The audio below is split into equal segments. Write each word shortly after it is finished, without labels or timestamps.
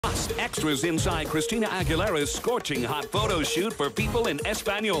Extras inside Christina Aguilera's scorching hot photo shoot for people in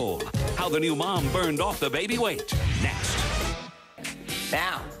Espanol. How the new mom burned off the baby weight. Next.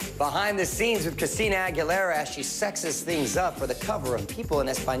 Now, behind the scenes with Christina Aguilera as she sexes things up for the cover of People in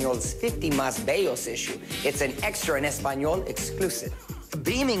Español's 50 Más Bellos issue. It's an Extra in Español exclusive.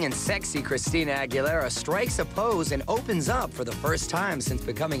 Beaming and sexy Christina Aguilera strikes a pose and opens up for the first time since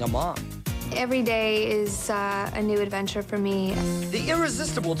becoming a mom. Every day is a new adventure for me. The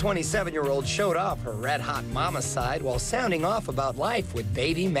irresistible 27-year-old showed off her red-hot mama side while sounding off about life with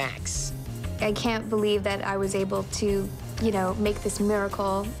baby Max. I can't believe that I was able to, make this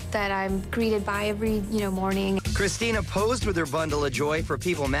miracle that I'm greeted by every, morning. Christina posed with her bundle of joy for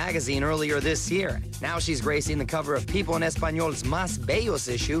People magazine earlier this year. Now she's gracing the cover of People in Español's Más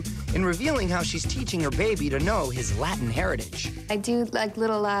Bellos issue in revealing how she's teaching her baby to know his Latin heritage. I do like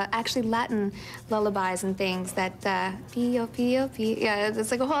little, actually Latin lullabies and things that, pio, pio, pio. Yeah, it's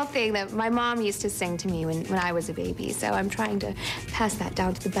like a whole thing that my mom used to sing to me when I was a baby. So I'm trying to pass that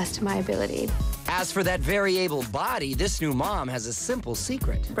down to the best of my ability. As for that very able body, this new mom has a simple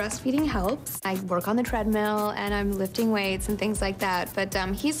secret. Breastfeeding helps. I work on the treadmill and I'm lifting weights and things like that, but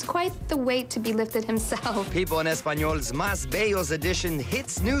he's quite the weight to be lifted himself. People in Español's Más Bellos edition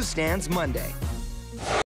hits newsstands Monday.